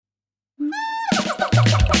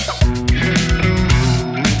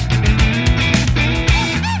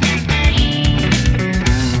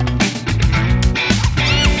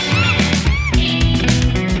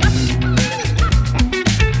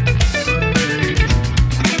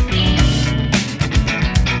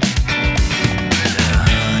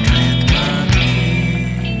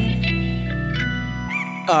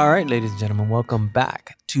right, ladies and gentlemen, welcome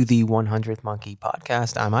back to the 100th Monkey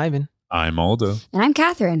Podcast. I'm Ivan. I'm Aldo. And I'm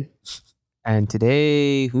Catherine. And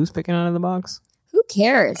today, who's picking out of the box? Who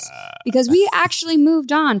cares? Because we actually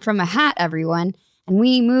moved on from a hat, everyone, and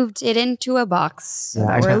we moved it into a box. So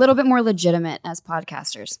Yeah, we're a little bit more legitimate as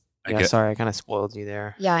podcasters. Sorry, I kind of spoiled you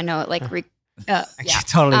there. Yeah, I know. I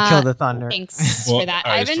totally killed the thunder. Thanks for that,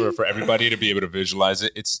 Ivan. For everybody to be able to visualize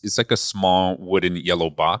it, it's like a small wooden yellow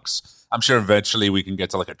box. I'm sure eventually we can get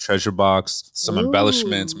to like a treasure box, some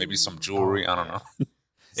embellishments, maybe some jewelry. I don't know.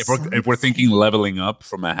 If we're thinking leveling up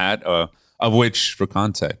from a hat, of which, for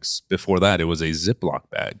context, before that it was a Ziploc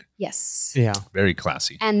bag. Yes. Yeah. Very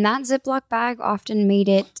classy. And that Ziploc bag often made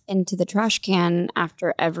it into the trash can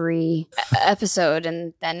after every episode.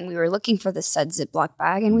 And then we were looking for the said Ziploc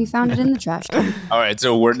bag and we found it in the trash can. All right,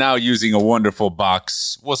 so we're now using a wonderful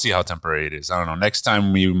box. We'll see how temporary it is. I don't know. Next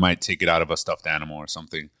time we might take it out of a stuffed animal or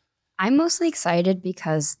something. I'm mostly excited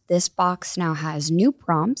because this box now has new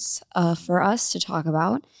prompts for us to talk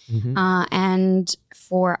about. Mm-hmm. And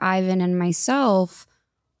for Ivan and myself,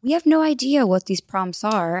 we have no idea what these prompts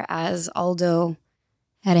are, as Aldo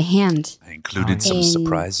had a hand. I included some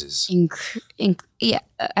surprises.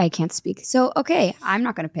 I can't speak. So, okay, I'm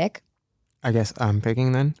not going to pick. I guess I'm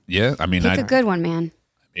picking then. Yeah, I mean, Pick I a good one, man.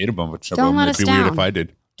 made a bunch of Don't them. let It'd us be weird down. if I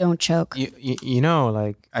did. Don't choke. You know,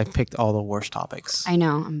 like I picked all the worst topics. I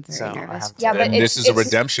know. I'm very So I nervous. have to- Yeah, but And this is a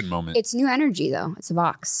redemption moment. It's new energy, though. It's a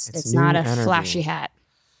box. It's It's new not a energy. flashy hat.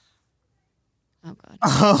 Oh,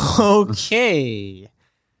 God. Okay.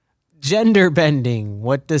 Gender bending.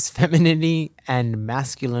 What does femininity and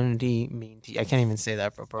masculinity mean to you? I can't even say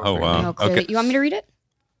that properly. Oh, wow. No, clearly. okay. You want me to read it?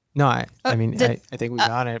 No, I mean, did- I think we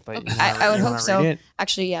got it, but Okay, I would you hope wanna so. read it?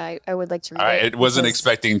 Actually, yeah, I would like to read All right, it. it wasn't because-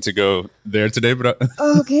 expecting to go there today, but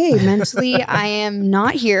Okay, mentally, I am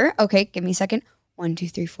not here. Okay, give me a second. 1, 2,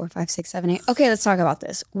 3, 4, 5, 6, 7, 8. Okay, let's talk about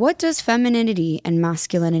this. What does femininity and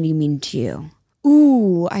masculinity mean to you?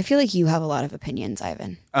 Ooh, I feel like you have a lot of opinions,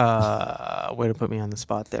 Ivan. Way to put me on the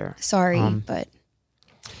spot there. Sorry, but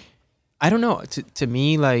I don't know. To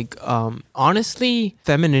me, like, honestly,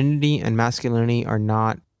 femininity and masculinity are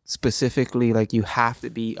not specifically like you have to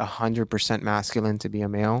be 100% masculine to be a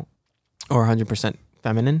male or 100%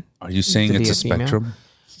 feminine. are you saying To be it's a a female? spectrum?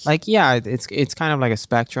 Like, yeah, it's kind of like a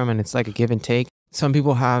spectrum and it's like a give and take. Some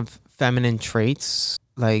people have feminine traits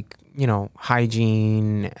like, you know,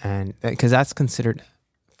 hygiene, and because that's considered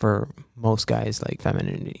for most guys like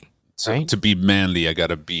femininity. So Right? to be manly, I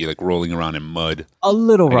gotta be like rolling around in mud. A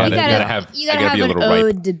little I right. gotta have- you I gotta gotta have be a an little ripe.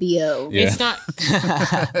 ode to bio. Yeah. It's not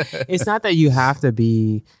it's not that you have to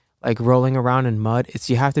be like rolling around in mud. It's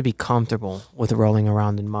you have to be comfortable with rolling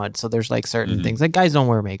around in mud. So there's like certain Mhm. things. Like guys don't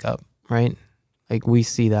wear makeup, right? Like we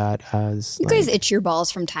see that as You like, guys itch your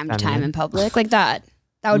balls from time to time feminine. in public like that.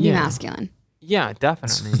 That would be Yeah. masculine. yeah,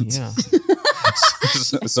 definitely. Yeah.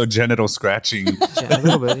 So genital scratching, Yeah, a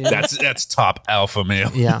little bit. Yeah. that's top alpha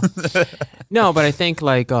male. Yeah. No, but I think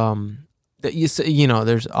like that you know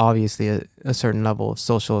there's obviously a certain level of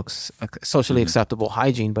socially acceptable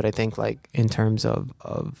hygiene, but I think like in terms of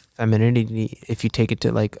femininity, if you take it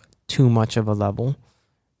to like too much of a level,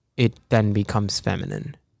 it then becomes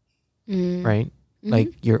feminine, Mm. right? Mhm. Like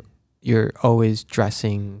you're always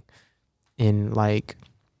dressing in like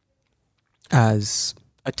as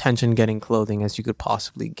attention getting clothing as you could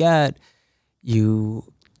possibly get. You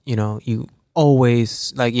know, you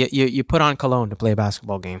always like you put on cologne to play a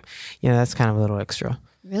basketball game. Yeah, that's kind of a little extra.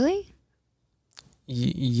 Really?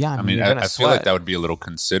 Yeah, I mean, you're gonna I feel like sweat. that would be a little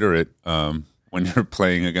considerate when you're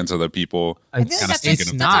playing against other people. I feel It's- like that's, kinda that's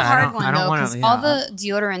stinking a up. hard one I don't though, wanna- because yeah. all the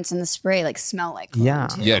deodorants and the spray like smell like cologne, Yeah.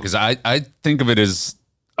 too. Yeah, because I think of it as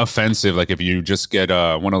offensive. Like if you just get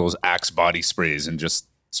one of those Axe body sprays and just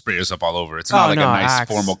spray yourself all over. It's not Oh, like no, a nice Axe.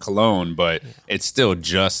 formal cologne, but it's still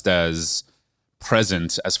just as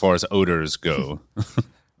present as far as odors go.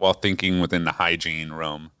 While thinking within the hygiene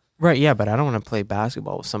realm. Right, yeah, but I don't want to play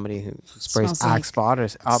basketball with somebody who sprays Smells like Axe body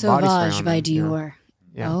spray Sauvage on by them, you know? Dior.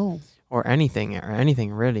 Yeah. Oh. Or anything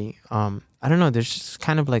really. I don't know, there's just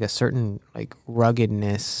kind of like a certain like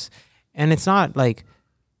ruggedness, and it's not like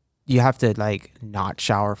you have to like not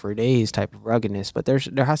shower for days type of ruggedness, but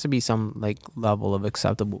there has to be some like level of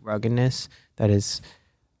acceptable ruggedness that is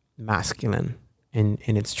masculine in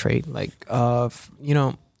its trait. Like you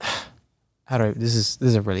know, how do I, this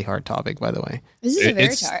is a really hard topic, by the way. This is a very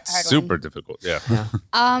It's hard super difficult. Yeah.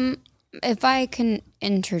 one. If I can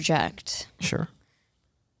interject, Sure.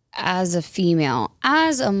 as a female,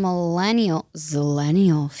 as a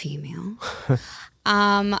zillennial female,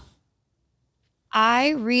 I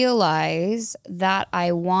realize that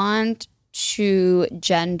I want to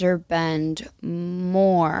gender bend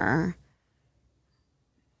more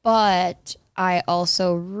But I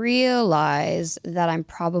also realize that I'm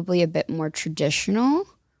probably a bit more traditional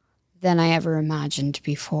than I ever imagined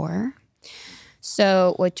before.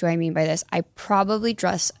 So what do I mean by this? I probably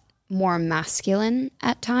dress more masculine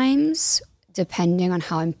at times, depending on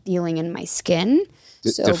how I'm feeling in my skin.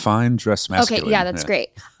 Define dress masculine. Okay, yeah, that's great.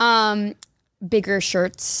 Bigger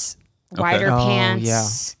shirts, wider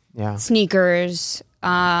pants, sneakers.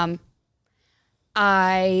 I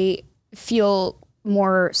feel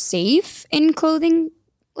more safe in clothing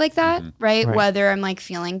like that, right? Whether I'm like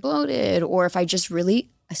feeling bloated or if I just really,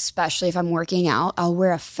 especially if I'm working out, I'll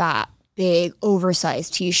wear a fat, big,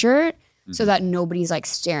 oversized t-shirt so that nobody's like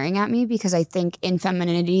staring at me, because I think in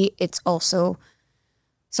femininity, it's also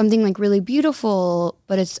something like really beautiful,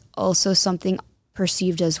 but it's also something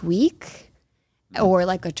perceived as weak or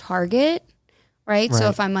like a target, right? So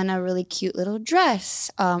if I'm in a really cute little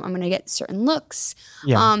dress, I'm going to get certain looks.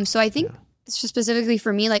 So I think specifically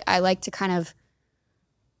for me, like I like to kind of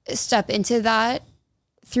step into that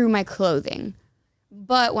through my clothing.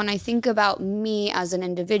 But when I think about me as an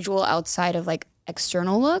individual outside of like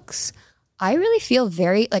external looks, I really feel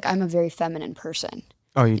very, like I'm a very feminine person.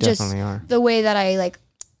 Oh, you definitely are. The way that I like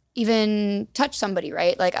even touch somebody,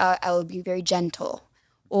 right? Like I will be very gentle,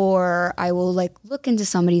 or I will like look into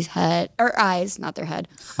somebody's head or eyes, not their head.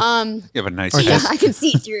 You have a nice yeah, head. I can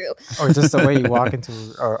see through. Or just the way you walk into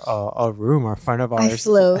a room or a friend of ours. I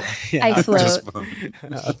float. I float.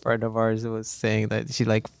 A friend of ours was saying that she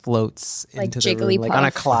like floats Like into the room like Jigglypuff. on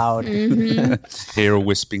a cloud. Hair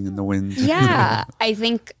wisping in the wind. Yeah, I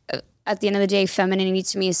think at the end of the day, femininity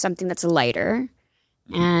to me is something that's lighter,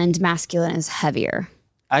 and masculine is heavier.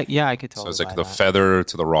 I could So totally. it's like buy the that. feather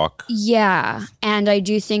to the rock. Yeah, and I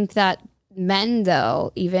do think that men,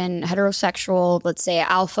 though, even heterosexual, let's say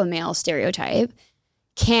alpha male stereotype,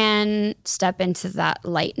 can step into that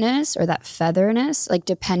lightness or that featherness, like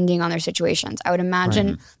depending on their situations. I would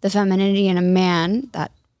imagine the femininity in a man,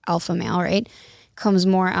 that alpha male, right, comes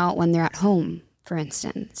more out when they're at home, for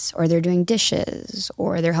instance, or they're doing dishes,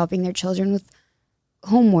 or they're helping their children with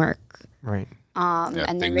homework. Right. And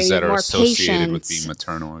then things maybe that are more associated with patience. being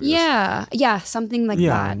maternal. I guess. Yeah, something like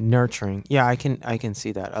that. Nurturing. Yeah, I can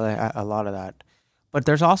see that a lot of that. But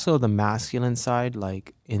there's also the masculine side,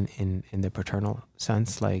 like in the paternal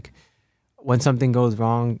sense. Like when something goes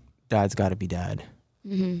wrong, dad's got to be dad,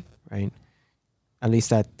 right? At least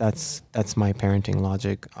that's my parenting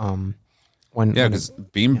logic. Because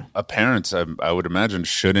being a parent, I would imagine,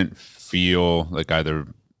 shouldn't feel like either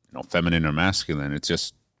feminine or masculine. It's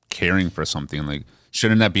just caring for something. Like,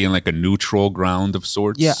 shouldn't that be in like a neutral ground of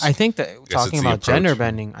sorts? Yeah, I think that it's talking the about approach. gender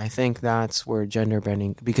bending, I think that's where gender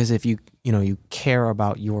bending, because if you care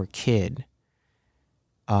about your kid,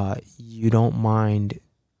 you don't mind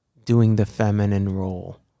doing the feminine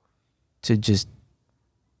role to just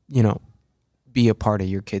be a part of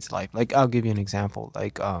your kid's life. Like, I'll give you an example.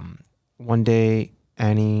 Like one day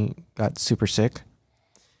Annie got super sick,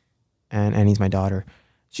 and Annie's my daughter.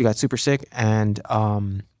 She got super sick, and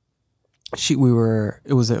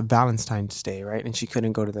it was a Valentine's Day, right? And she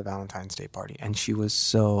couldn't go to the Valentine's Day party, and she was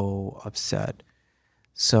so upset.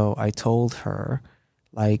 So I told her,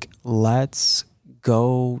 like, let's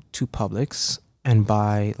go to Publix and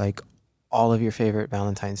buy like all of your favorite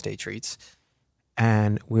Valentine's Day treats,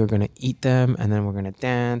 and we're gonna eat them, and then we're gonna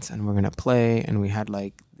dance, and we're gonna play. And we had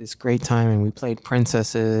like this great time, and we played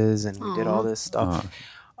princesses, and we did all this stuff.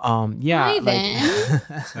 Ivan,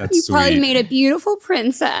 That's you probably sweet. made a beautiful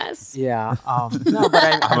princess. Yeah. No,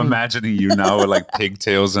 but I'm imagining you now with like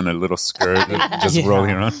pigtails and a little skirt just Yeah. rolling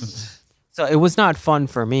around. So it was not fun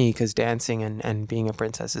for me because dancing and being a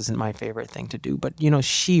princess isn't my favorite thing to do. But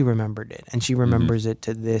she remembered it, and she remembers it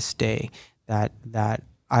to this day. That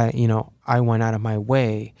I went out of my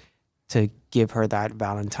way to give her that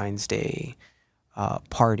Valentine's Day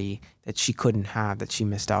party that she couldn't have, that she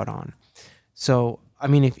missed out on. So I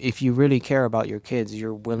mean, if you really care about your kids,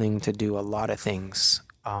 you're willing to do a lot of things,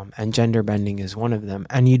 and gender bending is one of them.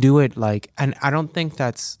 And you do it like, and I don't think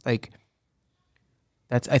that's like.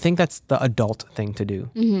 I think that's the adult thing to do,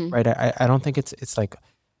 right? I don't think it's like,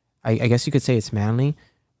 I guess you could say it's manly,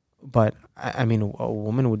 but I mean, a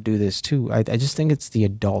woman would do this too. I just think it's the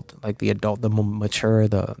mature,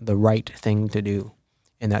 the right thing to do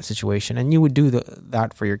in that situation. And you would do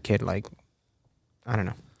that for your kid. Like, I don't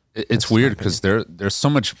know. It's weird because there's so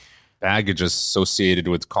much baggage associated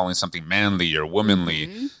with calling something manly or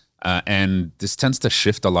womanly. And this tends to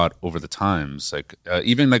shift a lot over the times. Like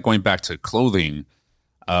even like going back to clothing,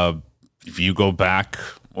 if you go back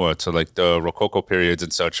to like the Rococo periods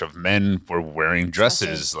and such, of men were wearing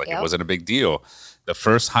dresses, like yep. it wasn't a big deal. the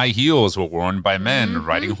first high heels were worn by men Mm-hmm.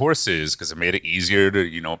 riding horses because it made it easier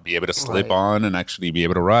to, be able to slip Right. on and actually be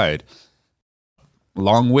able to ride.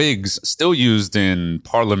 Long wigs still used in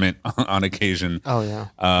Parliament on occasion. Oh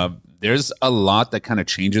yeah. There's a lot that kind of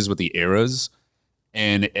changes with the eras.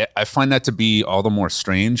 And I find that to be all the more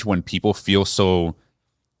strange when people feel so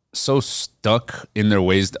stuck in their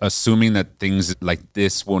ways, assuming that things like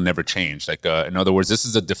this will never change. Like, in other words, this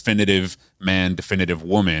is a definitive man, definitive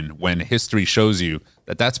woman, when history shows you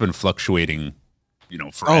that that's been fluctuating,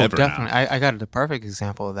 forever. Oh, definitely. I got the perfect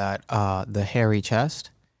example of that. The hairy chest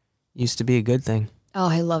used to be a good thing. Oh,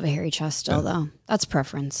 I love a hairy chest still, though. That's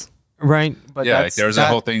preference. Right. But Yeah, like there's a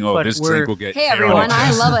whole thing. Oh, but this we're- drink will get Hey, hair on everyone. the I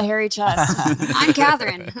chest. love a hairy chest. I'm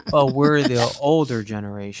Catherine. Well, we're the older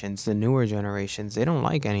generations, the newer generations. They don't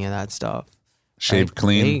like any of that stuff. Shaved Like,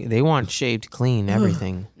 clean. They want shaved clean,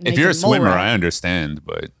 everything. If you're a Make it more swimmer, red. I understand,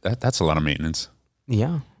 but that's a lot of maintenance.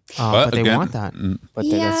 Yeah. But But they again, want that. But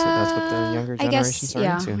that's what the younger I generations guess, are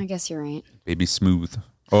yeah, into. I guess you're right. Baby smooth.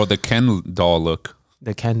 Oh, the Ken doll look.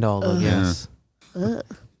 The Ken doll look, yes. Ugh.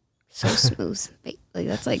 So smooth. Like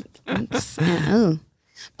that's like, oh.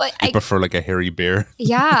 But I I, prefer like a hairy bear.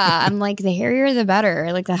 yeah, I'm like the hairier the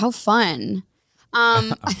better. Like how fun.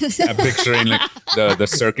 I'm picturing like the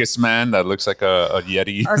circus man that looks like a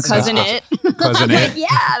yeti. Or cousin it. Cousin it. Yeah,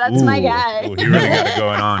 that's my guy. Ooh, he really got it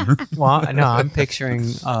going on. Well, no, I'm picturing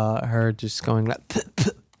her just going like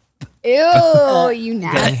Ew, you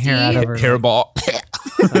getting hair out of nasty. her.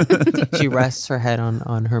 Hairball. She rests her head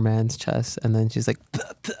on her man's chest, and then she's like,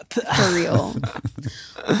 For real.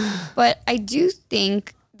 But I do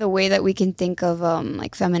think the way that we can think of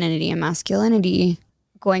like femininity and masculinity,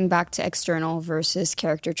 going back to external versus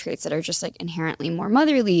character traits that are just like inherently more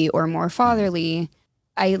motherly or more fatherly.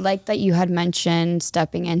 I like that you had mentioned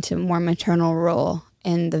stepping into more maternal role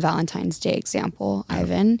in the Valentine's Day example,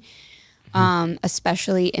 Ivan.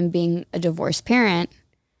 Especially in being a divorced parent.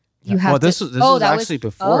 You have well, to, this was actually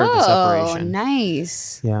before the separation.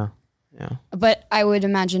 Nice. Yeah. But I would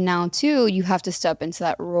imagine now too, you have to step into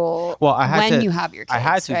that role Well, I had when to. you have your kids. I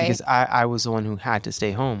had to right? because I was the one who had to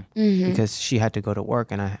stay home because she had to go to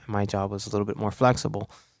work, and my job was a little bit more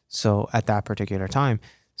flexible. So at that particular time,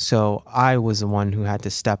 so I was the one who had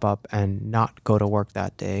to step up and not go to work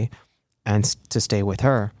that day, and to stay with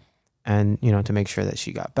her, and to make sure that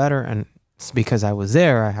she got better. And because I was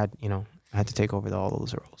there, I had to take over all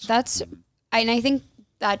those roles. And I think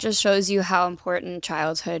that just shows you how important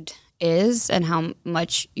childhood is and how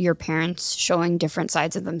much your parents showing different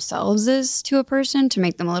sides of themselves is to a person to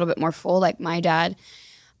make them a little bit more full. Like my dad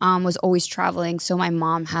was always traveling, so my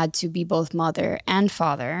mom had to be both mother and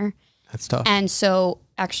father. That's tough. And so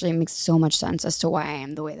actually it makes so much sense as to why I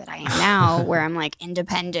am the way that I am now, where I'm like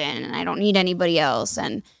independent and I don't need anybody else,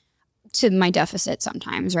 and to my deficit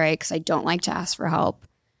sometimes, right? Because I don't like to ask for help.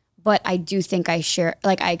 But I do think I share,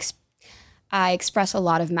 like I express a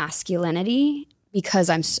lot of masculinity because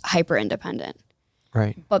I'm hyper independent,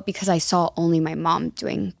 Right. but because I saw only my mom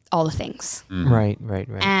doing all the things. Right.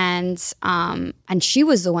 And she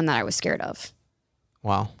was the one that I was scared of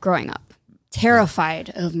Wow. growing up. Terrified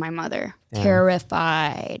of my mother. Yeah.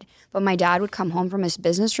 Terrified. But my dad would come home from his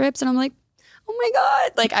business trips and I'm like, oh my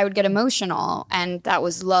God. Like I would get emotional, and that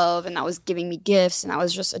was love, and that was giving me gifts, and that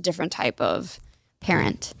was just a different type of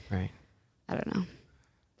parent. Right. I don't know.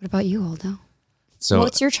 What about you, Aldo? So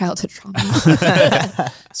What's your childhood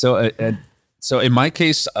trauma? So in my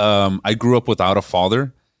case, I grew up without a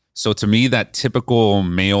father. So to me, that typical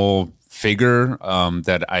male figure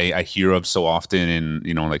that I hear of so often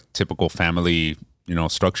in like typical family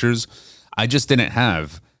structures, I just didn't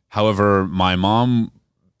have. However, my mom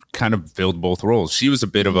kind of filled both roles. She was a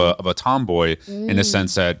bit of a tomboy in the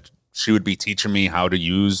sense that she would be teaching me how to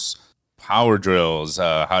use power drills,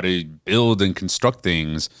 how to build and construct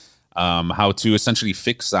things, how to essentially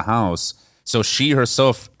fix the house. So she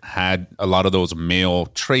herself had a lot of those male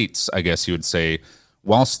traits, I guess you would say,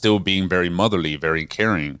 while still being very motherly, very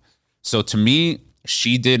caring. So to me,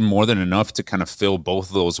 she did more than enough to kind of fill both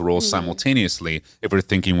of those roles simultaneously if we're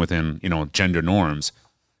thinking within, gender norms.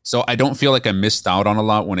 So I don't feel like I missed out on a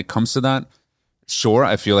lot when it comes to that. Sure,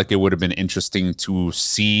 I feel like it would have been interesting to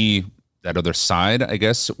see that other side, I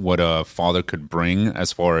guess, what a father could bring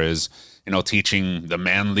as far as, teaching the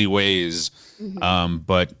manly ways.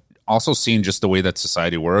 But also seeing just the way that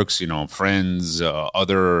society works, friends,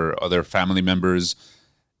 other family members,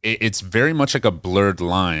 it's very much like a blurred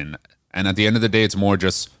line. And at the end of the day, it's more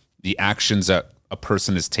just the actions that a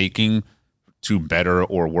person is taking to better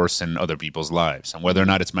or worsen other people's lives. And whether or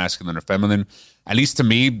not it's masculine or feminine, at least to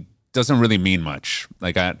me, doesn't really mean much.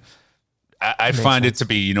 Like I find it to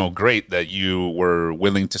be, great that you were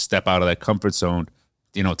willing to step out of that comfort zone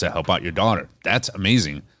to help out your daughter. That's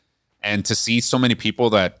amazing. And to see so many people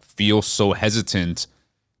that feel so hesitant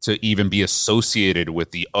to even be associated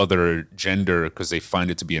with the other gender because they find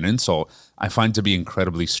it to be an insult, I find to be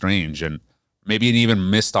incredibly strange, and maybe an even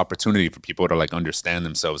missed opportunity for people to like understand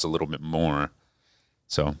themselves a little bit more.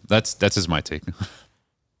 So that's just my take.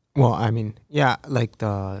 Well, I mean, yeah, like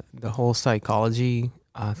the whole psychology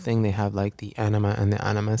thing, they have like the anima and the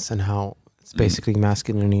animus, and how it's basically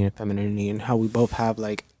masculinity and femininity, and how we both have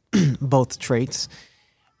like both traits,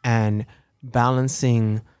 and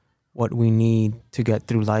balancing what we need to get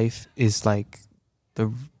through life is like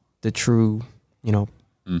the true,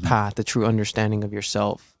 path, the true understanding of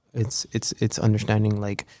yourself. It's understanding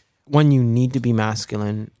like when you need to be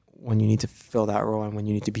masculine, when you need to fill that role, and when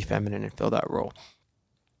you need to be feminine and fill that role.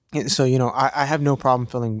 So, I have no problem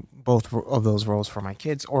filling both of those roles for my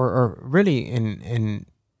kids, or really in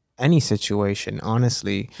any situation,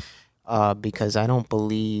 honestly, because I don't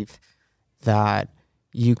believe that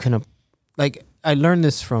you can, like, I learned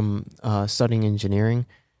this from studying engineering.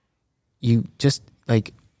 You just,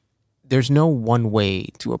 like, there's no one way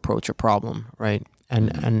to approach a problem, right?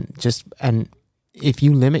 And if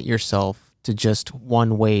you limit yourself to just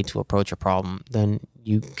one way to approach a problem, then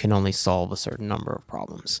you can only solve a certain number of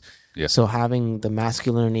problems. Yeah. So having the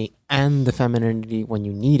masculinity and the femininity when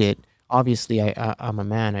you need it, obviously I'm a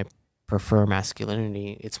man, I prefer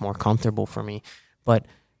masculinity. It's more comfortable for me. But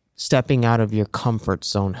stepping out of your comfort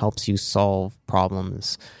zone helps you solve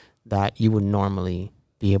problems that you would normally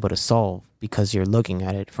be able to solve because you're looking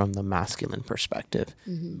at it from the masculine perspective.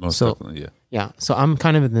 Most definitely, yeah. Yeah, so I'm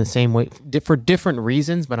kind of in the same way for different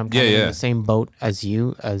reasons, but I'm kind of in the same boat as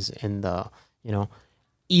you, as in the,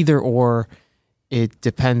 either or. It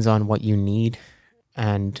depends on what you need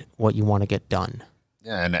and what you want to get done.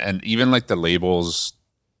 Yeah, and even like the labels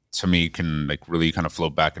to me can like really kind of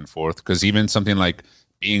float back and forth, because even something like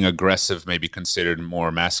being aggressive may be considered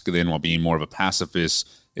more masculine, while being more of a pacifist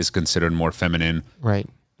is considered more feminine. Right.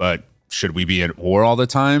 But should we be at war all the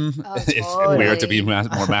time if we are to be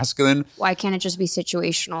more masculine? Why can't it just be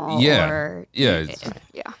situational? Yeah. Yeah.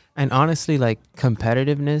 Yeah. And honestly, like,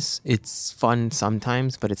 competitiveness, it's fun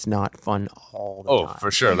sometimes, but it's not fun all the time. Oh,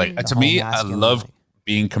 for sure. Like, to me, I love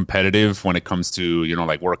being competitive when it comes to,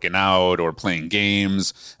 like working out or playing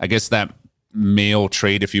games. I guess that male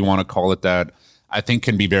trait, if you want to call it that, I think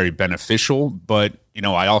can be very beneficial. But,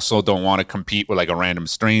 I also don't want to compete with like a random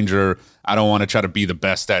stranger. I don't want to try to be the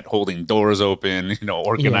best at holding doors open,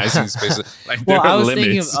 organizing spaces. Like, well, there I are was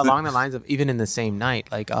limits. thinking along the lines of even in the same night,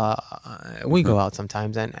 like we go out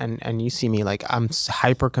sometimes and you see me, like, I'm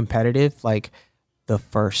hyper competitive, like the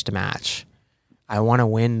first match. I want to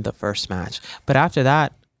win the first match. But after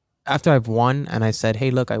that, after I've won and I said,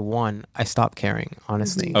 hey, look, I won, I stopped caring,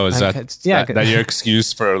 honestly. Oh, is that your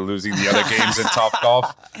excuse for losing the other games in Top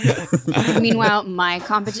Golf? Meanwhile, my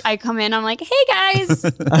competition, I come in, I'm like, hey guys,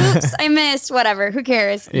 oops, I missed, whatever, who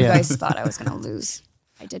cares? You guys thought I was going to lose.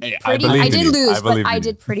 I did lose, but I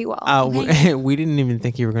did pretty well. We didn't even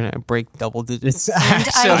think you were going to break double digits. And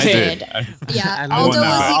I did. Yeah,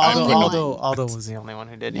 Aldo was the only one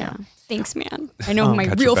who did. Yeah. Thanks, man. I know who my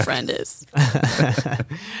real friend is.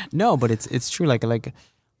 No, but it's true. Like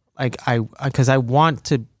because I want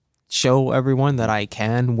to show everyone that I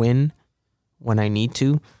can win when I need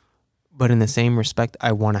to, but in the same respect,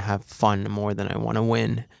 I want to have fun more than I want to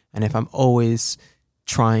win. And if I'm always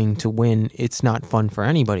trying to win, it's not fun for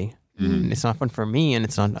anybody. Mm-hmm. It's not fun for me, and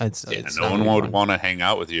it's not. It's no one would want to hang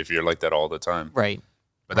out with you if you're like that all the time, right?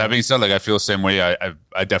 But that being said, like, I feel the same way.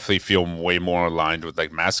 I definitely feel way more aligned with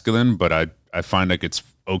like masculine, but I find like it's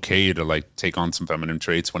okay to like take on some feminine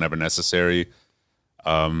traits whenever necessary,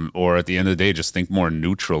 or at the end of the day, just think more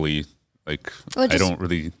neutrally. Like, I don't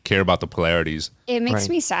really care about the polarities. It makes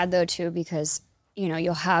me sad though too, because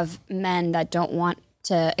you'll have men that don't want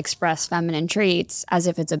to express feminine traits as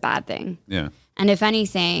if it's a bad thing. Yeah. And if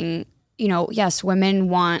anything, yes, women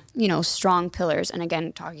want, strong pillars. And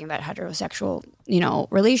again, talking about heterosexual,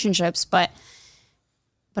 relationships, but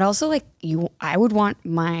also like I would want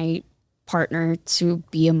my partner to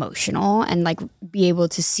be emotional and like be able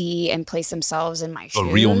to see and place themselves in my shoes.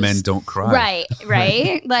 But real men don't cry.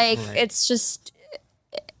 Right. Like it's just,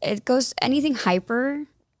 it goes anything hyper,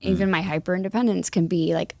 even my hyper independence can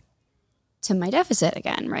be like to my deficit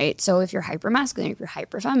again, right? So if you're hyper masculine, if you're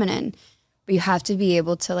hyper feminine, but you have to be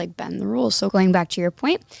able to like bend the rules. So going back to your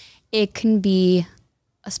point, it can be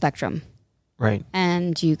a spectrum. Right.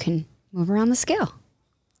 And you can move around the scale.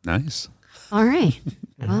 Nice. All right.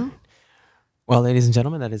 Well, ladies and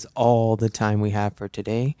gentlemen, that is all the time we have for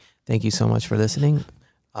today. Thank you so much for listening.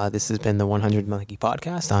 This has been the 100 Monkey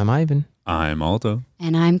Podcast. I'm Ivan. I'm Aldo.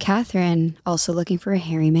 And I'm Catherine, also looking for a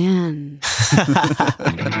hairy man.